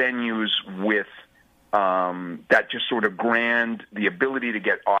more venues with that just sort of the ability to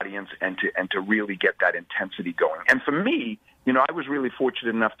get audience and to really get that intensity going. And for me, you know, I was really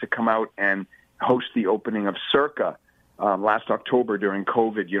fortunate enough to come out and host the opening of Circa last October during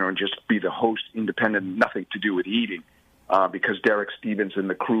COVID, you know, and just be the host, independent, nothing to do with eating, because Derek Stevens and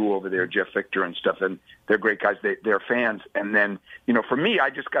the crew over there, Jeff Victor and stuff, and they're great guys. They're fans. And then, you know, for me, I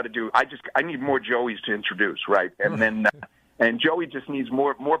need more Joeys to introduce, right? And then. And Joey just needs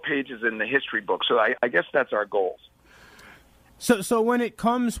more pages in the history book. So I guess that's our goals. So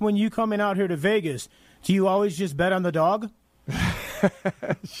when you coming out here to Vegas, do you always just bet on the dog?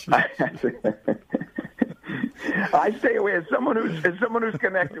 I stay away. As someone who's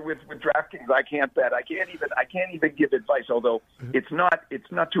connected with DraftKings, I can't bet. I can't even give advice. Although it's not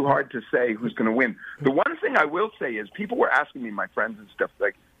too hard to say who's going to win. The one thing I will say is people were asking me, my friends and stuff,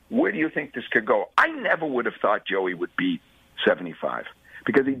 like, where do you think this could go? I never would have thought Joey would beat 75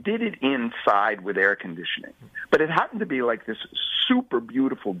 because he did it inside with air conditioning. But it happened to be like this super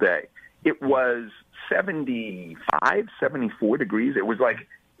beautiful day. It was 75, 74 degrees. It was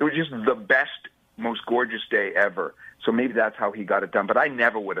just the best, most gorgeous day ever. So maybe that's how he got it done. But I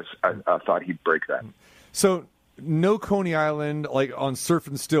never would have thought he'd break that. So no Coney Island, like on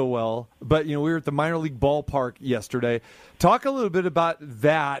Surfing Stillwell, but, you know, we were at the minor league ballpark yesterday. Talk a little bit about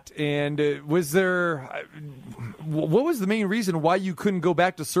that, and what was the main reason why you couldn't go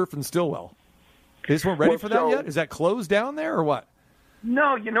back to Surfing Stillwell? They just weren't ready for that yet? Is that closed down there or what?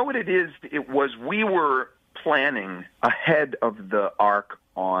 No, you know what it is? It was we were planning ahead of the arc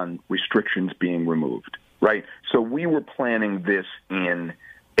on restrictions being removed, right? So we were planning this in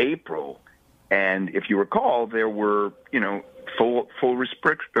April. And if you recall, there were, you know, full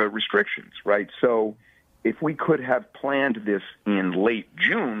restrictions, right? So if we could have planned this in late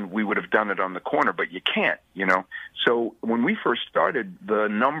June, we would have done it on the corner, but you can't, you know. So when we first started, the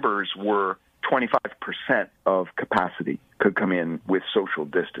numbers were 25% of capacity could come in with social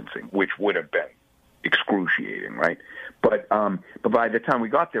distancing, which would have been excruciating, right? But by the time we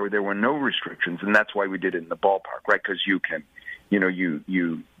got there were no restrictions, and that's why we did it in the ballpark, right? Because you can, you know,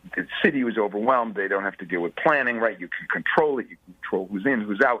 the city was overwhelmed. They don't have to deal with planning, right? You can control it. You can control who's in,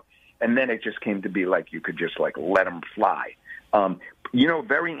 who's out. And then it just came to be like you could just like let them fly. You know,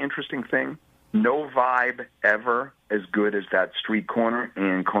 very interesting thing. No vibe ever as good as that street corner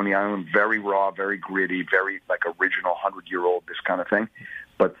in Coney Island. Very raw, very gritty, very like original 100-year-old, this kind of thing.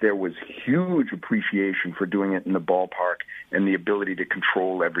 But there was huge appreciation for doing it in the ballpark and the ability to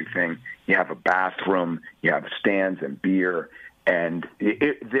control everything. You have a bathroom, you have stands and beer. And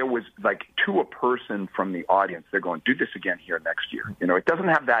there was like to a person from the audience, they're going, do this again here next year. You know, it doesn't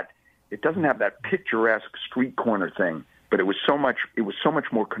have that it doesn't have that picturesque street corner thing, but it was so much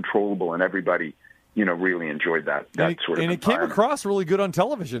more controllable, and everybody, really enjoyed that sort of. And it came across really good on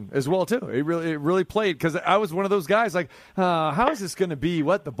television as well too. It really played, because I was one of those guys like, how is this going to be?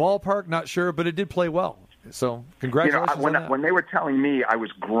 What, the ballpark? Not sure, but it did play well. So congratulations on that. When they were telling me, I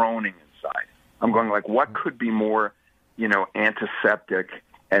was groaning inside. I'm going like, what could be more, antiseptic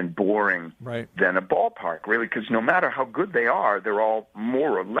and boring than a ballpark, really? Because no matter how good they are, they're all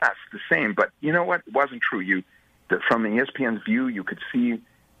more or less the same. But you know what? It wasn't true. From the ESPN's view, you could see,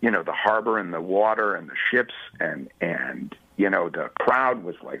 the harbor and the water and the ships and the crowd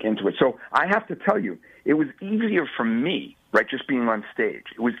was like into it. So I have to tell you, it was easier for me, right, just being on stage.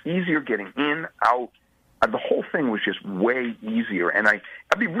 It was easier getting in, out. The whole thing was just way easier. And I'd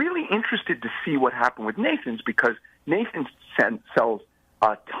be really interested to see what happened with Nathan's, because Nathan's sells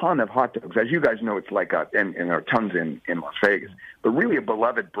a ton of hot dogs. As you guys know, it's like and there are tons in Las Vegas, but really a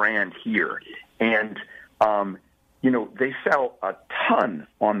beloved brand here. And, they sell a ton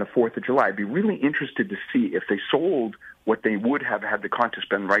on the 4th of July. I'd be really interested to see if they sold what they would have had the contest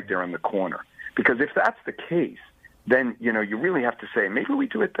been right there in the corner. Because if that's the case, then, you really have to say, maybe we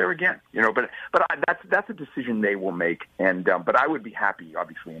do it there again. But that's a decision they will make. And but I would be happy,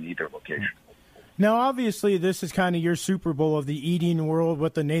 obviously, in either location. Now, obviously, this is kind of your Super Bowl of the eating world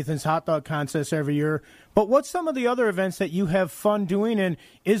with the Nathan's Hot Dog Contest every year. But what's some of the other events that you have fun doing? And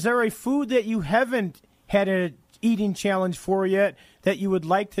is there a food that you haven't had an eating challenge for yet that you would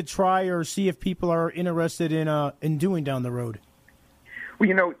like to try or see if people are interested in doing down the road?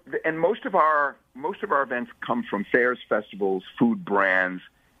 Well, and most of our events come from fairs, festivals, food brands,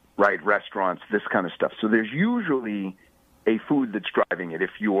 right, restaurants, this kind of stuff. So there's usually a food that's driving it.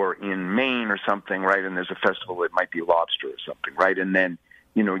 If you're in Maine or something, right, and there's a festival, it might be lobster or something, right? And then,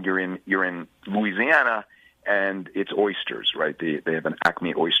 you're in Louisiana and it's oysters, right? They have an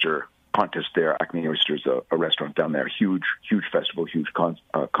Acme oyster contest there. Acme Oysters, a restaurant down there, huge festival, huge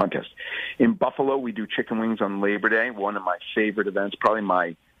contest. In Buffalo, we do chicken wings on Labor Day, one of my favorite events,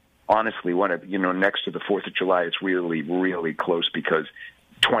 probably honestly, one of, next to the 4th of July, it's really, really close because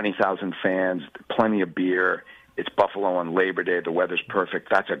 20,000 fans, plenty of beer. It's Buffalo on Labor Day. The weather's perfect.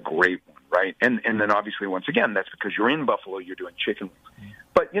 That's a great one, right? And then obviously, once again, that's because you're in Buffalo, you're doing chicken wings.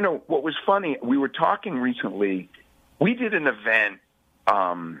 But, what was funny, we were talking recently, we did an event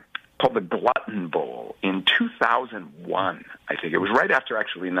called the Glutton Bowl in 2001, I think. It was right after,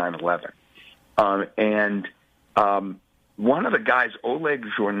 actually, 9/11. And one of the guys, Oleg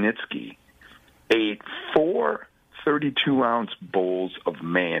Zhornitsky, ate 4 32-ounce bowls of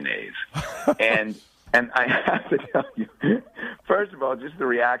mayonnaise. And I have to tell you, first of all, just the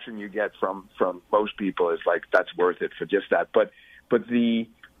reaction you get from most people is like, that's worth it for just that. But he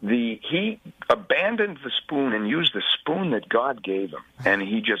abandoned the spoon and used the spoon that God gave him, and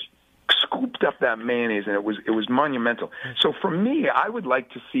he just scooped up that mayonnaise, and it was monumental. So for me, I would like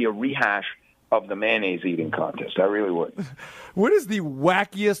to see a rehash of the mayonnaise eating contest. I really would. What is the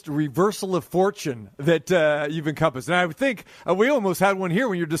wackiest reversal of fortune that you've encompassed? And I would think we almost had one here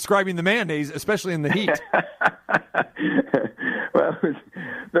when you're describing the mayonnaise, especially in the heat. Well,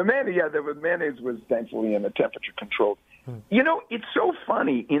 the mayonnaise was thankfully in a temperature controlled. It's so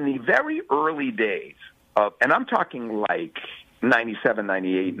funny. In the very early days of, and I'm talking like 97,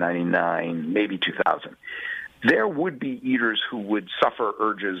 98, 99, maybe 2000, there would be eaters who would suffer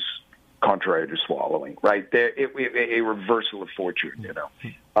urges contrary to swallowing, right? A reversal of fortune,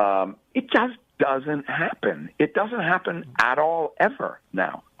 It just doesn't happen. It doesn't happen at all, ever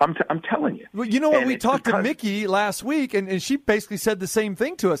now. I'm telling you. Well, you know what? We talked to Mickey last week, and she basically said the same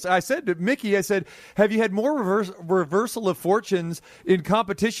thing to us. I said to Mickey, have you had more reversal of fortunes in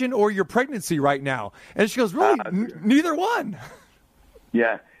competition or your pregnancy right now? And she goes, really, neither one.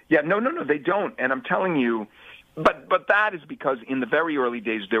 Yeah. No, they don't. And I'm telling you, But that is because in the very early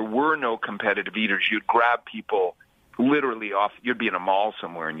days, there were no competitive eaters. You'd grab people literally off. You'd be in a mall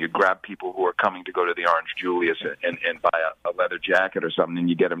somewhere, and you'd grab people who are coming to go to the Orange Julius and buy a leather jacket or something, and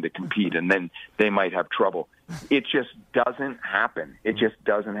you get them to compete, and then they might have trouble. It just doesn't happen. It just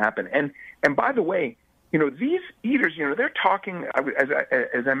doesn't happen. And by the way, these eaters, they're talking,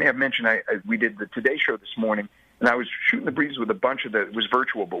 as I may have mentioned, we did the Today Show this morning, and I was shooting the breeze with a bunch of it was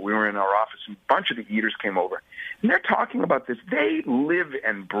virtual, but we were in our office, and a bunch of the eaters came over. And they're talking about this. They live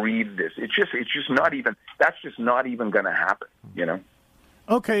and breathe this. It's just not even, that's just not even going to happen,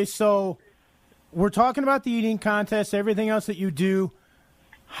 Okay, so we're talking about the eating contest, everything else that you do.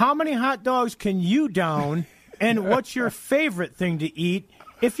 How many hot dogs can you down, and what's your favorite thing to eat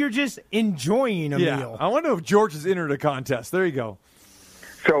if you're just enjoying a meal? I wonder if George has entered a contest. There you go.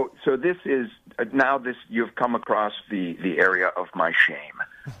 So this is now you've come across the area of my shame.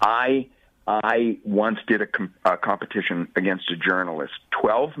 I once did a competition against a journalist.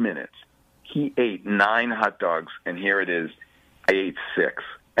 12 minutes. He ate 9 hot dogs, and here it is. I ate 6,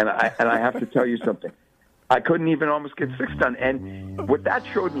 and I have to tell you something. I couldn't even almost get 6 done. And what that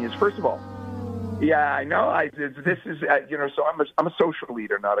showed me is, first of all, yeah, I know. This is so I'm a social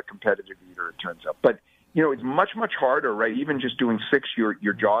eater, not a competitive eater. It turns out, but it's much harder, right? Even just doing 6,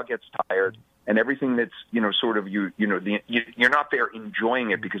 your jaw gets tired, and everything that's sort of you're not there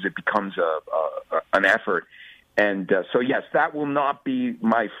enjoying it because it becomes an effort. And so yes, that will not be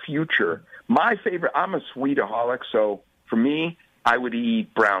my future. My favorite. I'm a sweetaholic, so for me, I would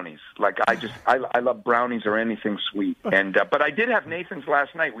eat brownies. Like I love brownies or anything sweet. And but I did have Nathan's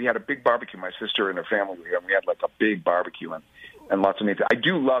last night. We had a big barbecue. My sister and her family were here. We had like a big barbecue and lots of Nathan's. I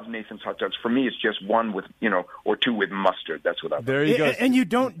do love Nathan's hot dogs. For me, it's just one with or 2 with mustard. That's what I. There you go. And you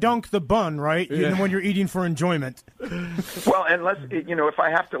don't dunk the bun, right? Even when you're eating for enjoyment. Well, unless if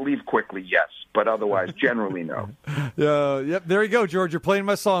I have to leave quickly, yes. But otherwise, generally, no. Yep. There you go, George. You're playing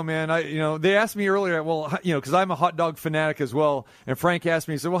my song, man. They asked me earlier, because I'm a hot dog fanatic as well. And Frank asked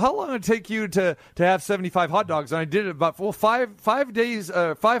me, he said, well, how long did it take you to have 75 hot dogs? And I did it about 5 days,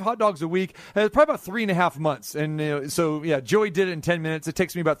 5 hot dogs a week. It's probably about 3.5 months. And so Joey did it in 10 minutes. It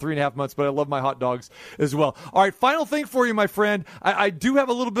takes me about 3.5 months, but I love my hot dogs as well. All right, final thing for you, my friend. I do have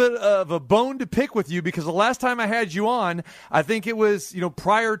a little bit of a bone to pick with you because the last time I had you on, I think it was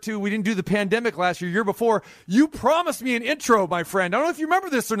prior to we didn't do the pandemic last year before, you promised me an intro, my friend. I don't know if you remember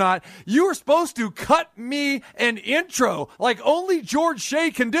this or not. You were supposed to cut me an intro like only George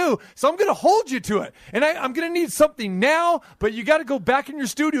Shea can do. So I'm going to hold you to it. And I'm going to need something now, but you got to go back in your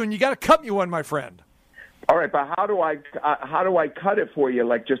studio and you got to cut me one, my friend. All right, but how do I cut it for you?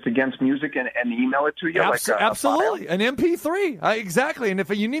 Like just against music and email it to you? Absolutely, an MP3. Exactly. And if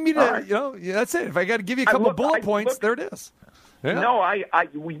you need me to, that's it. If I got to give you a couple bullet points, there it is. Yeah. No,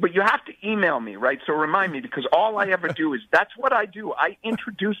 but you have to email me, right? So remind me, because all I ever do is that's what I do. I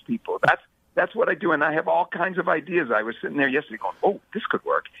introduce people. That's what I do, and I have all kinds of ideas. I was sitting there yesterday going, "Oh, this could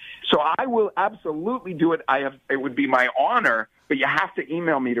work." So I will absolutely do it. It would be my honor, but you have to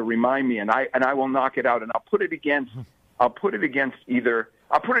email me to remind me, and I will knock it out, and I'll put it against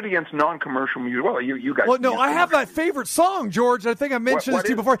non-commercial music. Well, you guys. Well, no, I have that favorite song, George. I think I mentioned this to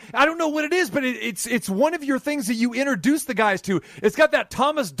you before. I don't know what it is, but it's one of your things that you introduce the guys to. It's got that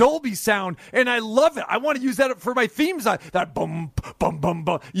Thomas Dolby sound, and I love it. I want to use that for my themes. That bum, bum, bum,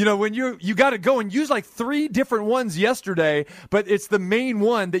 bum. When you got to go and use like 3 different ones yesterday, but it's the main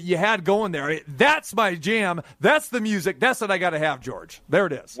one that you had going there. That's my jam. That's the music. That's what I got to have, George. There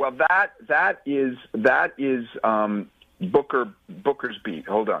it is. Well, that is Booker's beat.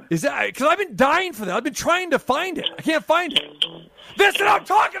 Hold on. Is that because I've been dying for that? I've been trying to find it. I can't find it. This is what I'm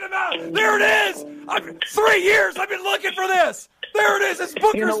talking about. There it is. 3 years I've been looking for this. There it is. It's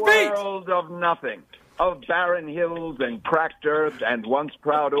Booker's beat. In a world of nothing, of barren hills and cracked earth and once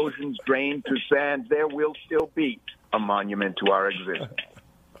proud oceans drained to sand, there will still be a monument to our existence.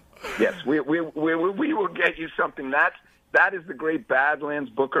 Yes, we will get you something. That is the great Badlands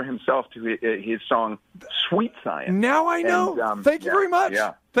Booker himself to his song "Sweet Science." Now I know. And, Thank you very much.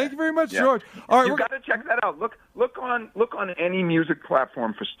 Yeah. Thank you very much, George. All right, you've got to check that out. Look on any music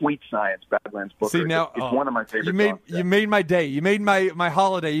platform for "Sweet Science." Badlands Booker. See, now, it's one of my favorite songs. You made my day. You made my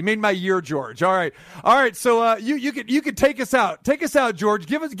holiday. You made my year, George. All right. So you could take us out. Take us out, George.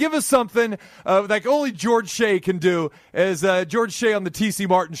 Give us something like only George Shea can do. As George Shea on the TC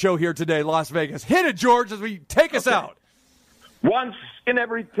Martin Show here today, Las Vegas. Hit it, George, as we take us out. Once in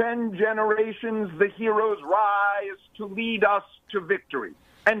every 10 generations, the heroes rise to lead us to victory.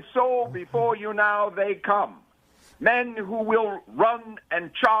 And so before you now they come, men who will run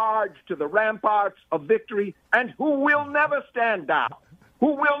and charge to the ramparts of victory and who will never stand down,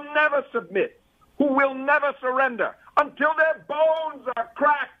 who will never submit, who will never surrender until their bones are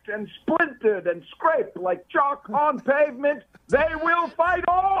cracked and splintered and scraped like chalk on pavement. They will fight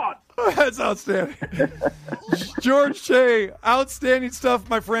on. That's outstanding. George Shea, outstanding stuff,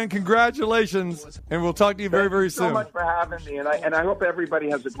 my friend. Congratulations. And we'll talk to you very, very soon. Thank you so much for having me. And I hope everybody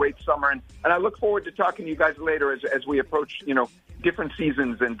has a great summer. And I look forward to talking to you guys later as we approach, different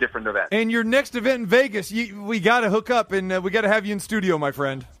seasons and different events. And your next event in Vegas, we got to hook up and we got to have you in studio, my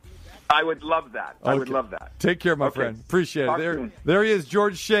friend. I would love that. Okay. I would love that. Take care, my friend. Appreciate it. There he is,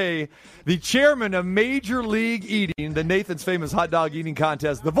 George Shea, the chairman of Major League Eating, the Nathan's Famous Hot Dog Eating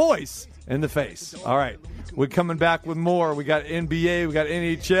Contest, the voice in the face. All right. We're coming back with more. We got NBA, we got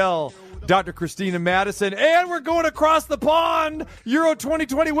NHL, Dr. Christina Madison, and we're going across the pond. Euro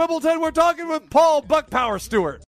 2020 Wimbledon. We're talking with Paul Buck Power Stewart.